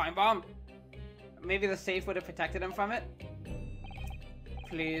ticking time bomb. Maybe the safe would have protected him from it?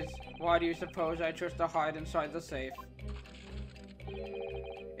 Please, why do you suppose I chose to hide inside the safe?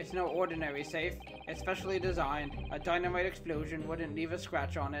 It's no ordinary safe. It's specially designed. A dynamite explosion wouldn't leave a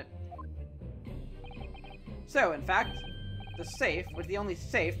scratch on it. So, in fact, the safe was the only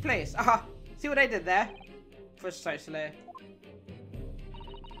safe place. Aha! See what I did there? Precisely.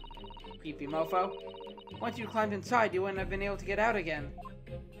 Creepy mofo. Once you climbed inside, you wouldn't have been able to get out again.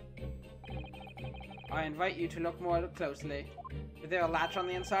 I invite you to look more closely. Is there a latch on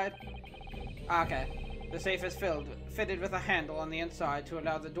the inside? Okay. The safe is fitted with a handle on the inside to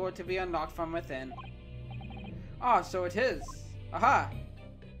allow the door to be unlocked from within. Ah, so it is. Aha!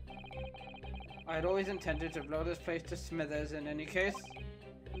 I had always intended to blow this place to smithers in any case.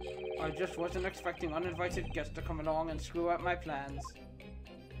 I just wasn't expecting uninvited guests to come along and screw up my plans.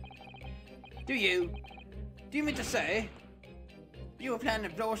 Do you mean to say you were planning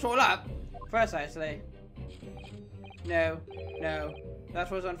to blow us all up? Precisely. No, that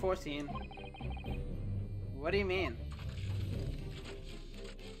was unforeseen. What do you mean?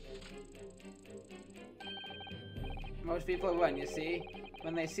 Most people run, you see,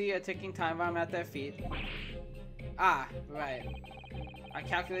 when they see a ticking time bomb at their feet. Ah, right. I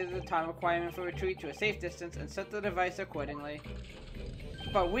calculated the time requirement for retreat to a safe distance and set the device accordingly.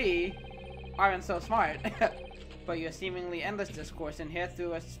 But we aren't so smart. But your seemingly endless discourse in here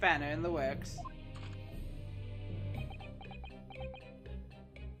threw a spanner in the works.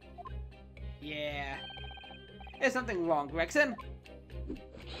 Yeah. Is something wrong, Gregson?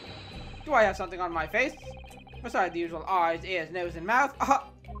 Do I have something on my face? Besides the usual eyes, ears, nose, and mouth?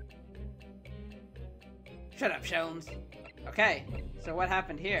 Shut up, Sholmes. Okay, so what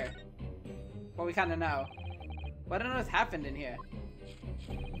happened here? Well, we kinda know. What on earth happened in here?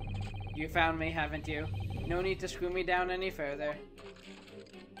 You found me, haven't you? No need to screw me down any further.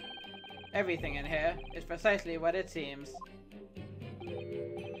 Everything in here is precisely what it seems.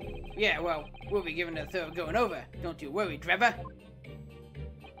 Yeah, well, we'll be giving it a thorough going over. Don't you worry, Drebber.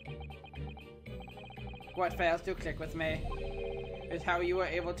 What fails to click with me is how you were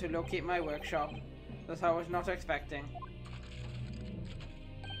able to locate my workshop. That's I was not expecting.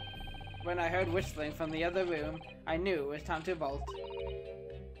 When I heard whistling from the other room, I knew it was time to bolt.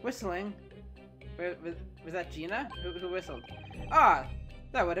 Whistling? Was that Gina? Who whistled? Ah,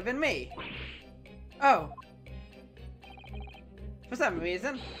 that would have been me. Oh. For some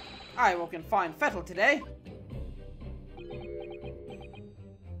reason, I woke in fine fettle today.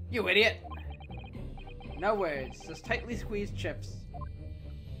 You idiot. No words, just tightly squeezed chips.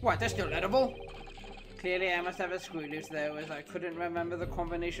 What, they're still edible? Clearly I must have a screw loose though, as I couldn't remember the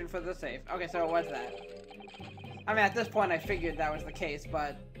combination for the safe. Okay, so it was that. I mean, at this point I figured that was the case,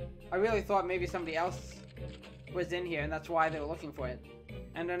 but I really thought maybe somebody else was in here and that's why they were looking for it.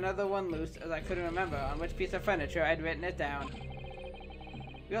 And another one loose, as I couldn't remember on which piece of furniture I'd written it down.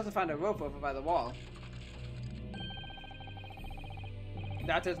 We also found a rope over by the wall.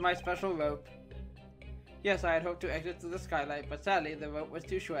 That is my special rope. Yes, I had hoped to exit through the skylight, but sadly the rope was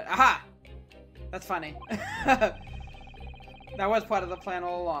too short. Aha! That's funny. That was part of the plan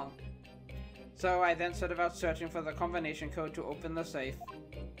all along. So I then set about searching for the combination code to open the safe.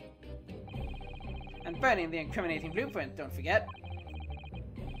 And burning the incriminating blueprint, don't forget.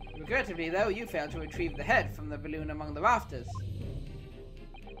 Regrettably though, you failed to retrieve the head from the balloon among the rafters.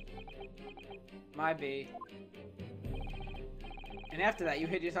 My bee. And after that, you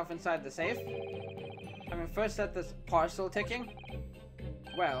hid yourself inside the safe? Having first set this parcel ticking?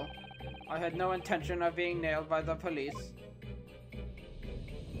 Well, I had no intention of being nailed by the police.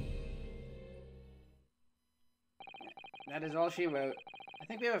 That is all she wrote. I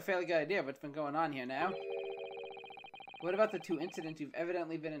think we have a fairly good idea of what's been going on here now. What about the two incidents you've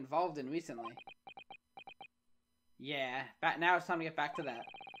evidently been involved in recently? Yeah, now it's time to get back to that.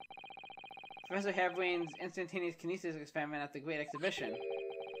 Professor Harebrain's instantaneous kinesis experiment at the Great Exhibition,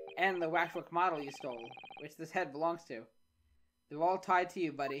 and the waxwork model you stole, which this head belongs to. They're all tied to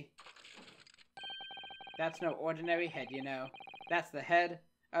you, buddy. That's no ordinary head, you know. That's the head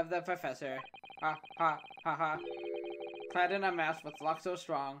of the professor. Ha ha ha ha. Clad in a mask with lock so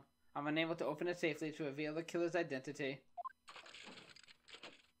strong, I'm unable to open it safely to reveal the killer's identity.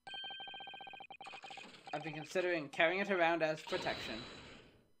 I've been considering carrying it around as protection.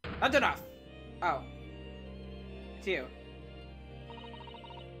 That's enough! Oh. It's you.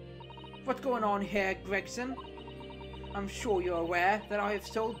 What's going on here, Gregson? I'm sure you're aware that I have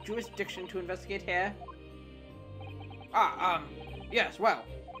sole jurisdiction to investigate here. Yes, well.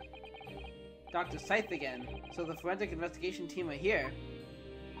 Dr. Scythe again. So the forensic investigation team are here.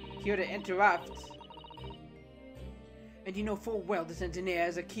 Here to interrupt. And you know full well this engineer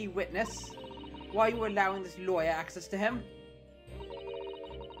is a key witness. Why are you allowing this lawyer access to him?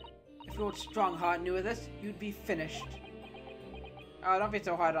 If Lord Strongheart knew of this, you'd be finished. Oh, don't be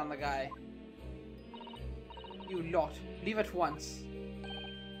so hard on the guy. You lot, leave at once.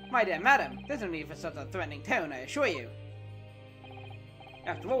 My dear madam, there's no need for such a threatening tone, I assure you.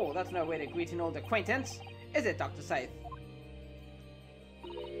 After all, that's no way to greet an old acquaintance, is it, Dr. Scythe?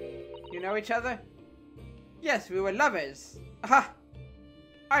 You know each other? Yes, we were lovers. Aha!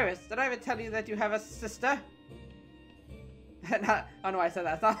 Iris, did I ever tell you that you have a sister? Oh no, I said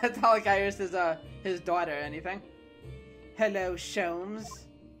that. It's not like Iris is his daughter or anything. Hello, Sholmes.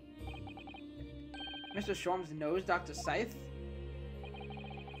 Mr. Sholmes knows Dr. Scythe?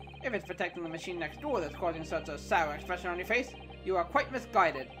 If it's protecting the machine next door that's causing such a sour expression on your face, you are quite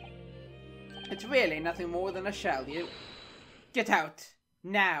misguided. It's really nothing more than a shell, you... Get out!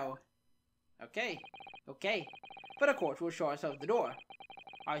 Now! Okay. Okay. But of course we'll show ourselves the door.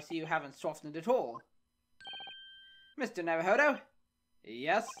 I see you haven't softened at all. Mr. Naruhodo?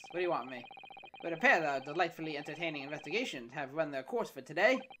 Yes? What do you want me? It would appear that our delightfully entertaining investigations have run their course for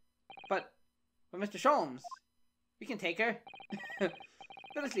today. But Mr. Sholmes, we can take her.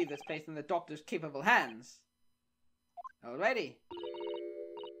 Let us leave this place in the doctor's capable hands. Alrighty.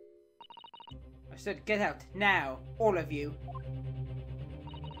 I said get out, now, all of you.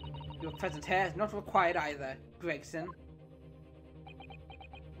 Your presence here is not required either, Gregson.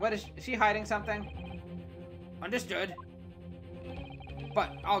 What is she hiding something? Understood.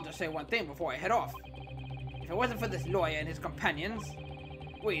 But I'll just say one thing before I head off. If it wasn't for this lawyer and his companions,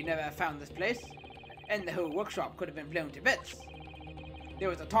 we'd never have found this place, and the whole workshop could have been blown to bits. There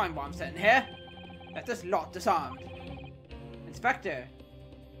was a time bomb set in here that this lot disarmed. Inspector.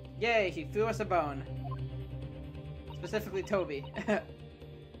 Yay, he threw us a bone. Specifically Toby.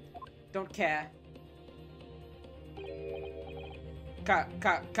 Don't care.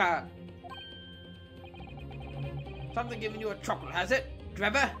 Something giving you a chuckle, has it,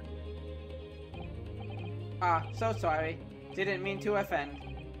 Drebber? Ah, so sorry. Didn't mean to offend.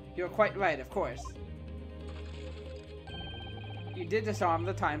 You're quite right, of course. You did disarm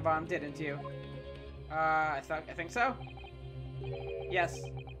the time bomb, didn't you? I think so. Yes,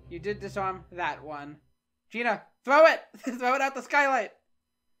 you did disarm that one. Gina, throw it! Throw it out the skylight!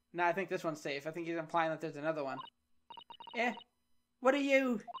 Nah, I think this one's safe. I think he's implying that there's another one. Eh? What are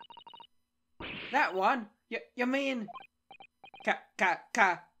you? That one? You mean? Ha, ha,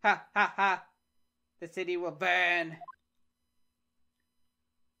 ha. The city will burn.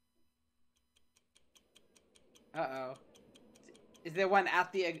 Uh-oh. Is there one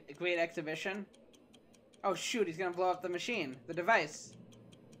at the Great Exhibition? Oh shoot, he's gonna blow up the machine. The device.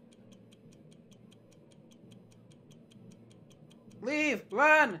 Leave!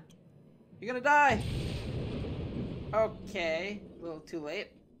 Run! You're gonna die! Okay. A little too late.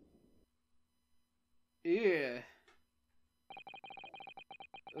 Ew.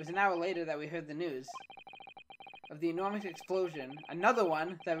 It was an hour later that we heard the news of the enormous explosion, another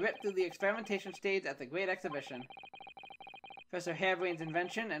one that ripped through the experimentation stage at the Great Exhibition. Professor Harebrain's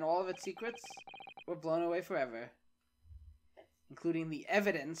invention and all of its secrets were blown away forever, including the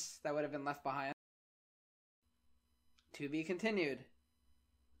evidence that would have been left behind. To be continued.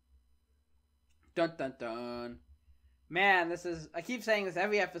 Dun dun dun. Man, this is... I keep saying this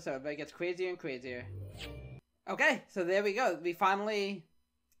every episode, but it gets crazier and crazier. Okay, so there we go. We finally...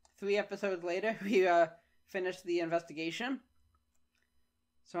 3 episodes later, we finished the investigation.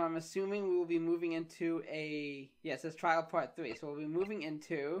 So I'm assuming we will be moving into a... Yes, it says trial part 3. So we'll be moving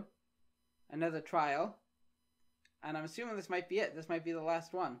into another trial. And I'm assuming this might be it. This might be the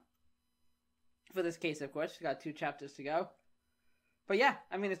last one. For this case, of course. We've got 2 chapters to go. But yeah,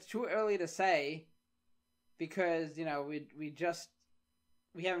 I mean, it's too early to say. Because, you know,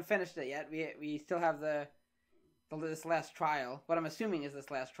 we haven't finished it yet. We still have this last trial. What I'm assuming is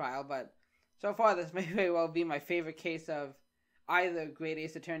this last trial. But so far, this may very well be my favorite case of either Great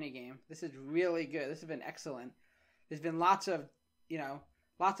Ace Attorney game. This is really good. This has been excellent. There's been lots of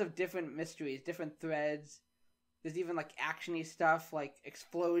different mysteries, different threads. There's even like actiony stuff, like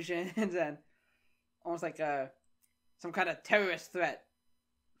explosions and almost like some kind of terrorist threat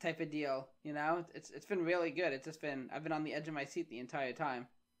type of deal. You know, it's been really good. I've been on the edge of my seat the entire time,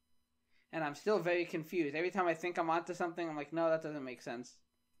 and I'm still very confused. Every time I think I'm onto something, I'm like, no, that doesn't make sense.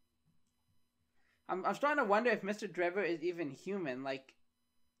 I'm starting to wonder if Mr. Drebber is even human. Like,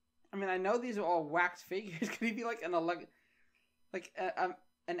 I mean, I know these are all wax figures. Could he be like an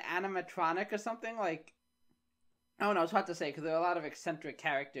animatronic or something? Like, I don't know. It's hard to say because there are a lot of eccentric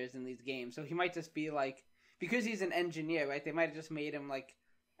characters in these games. So he might just be like, because he's an engineer, right? They might have just made him like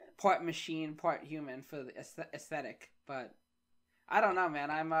part machine, part human for the aesthetic. But I don't know,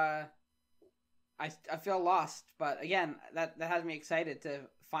 man. I feel lost. But again, that has me excited to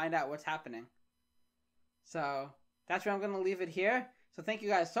find out what's happening. So that's where I'm going to leave it here. So thank you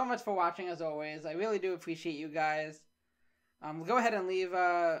guys so much for watching, as always. I really do appreciate you guys. Go ahead and leave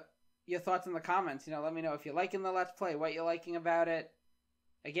your thoughts in the comments. You know, let me know if you're liking the Let's Play, what you're liking about it.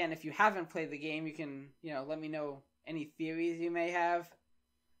 Again, if you haven't played the game, you can, you know, let me know any theories you may have.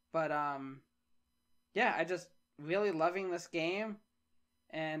 But, yeah, I just really loving this game.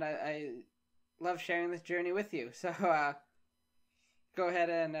 And I love sharing this journey with you. So, go ahead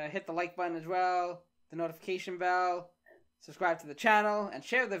and hit the like button as well, the notification bell, subscribe to the channel, and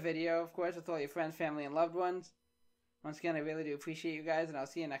share the video, of course, with all your friends, family, and loved ones. Once again, I really do appreciate you guys, and I'll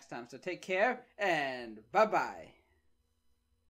see you next time. So take care, and bye-bye.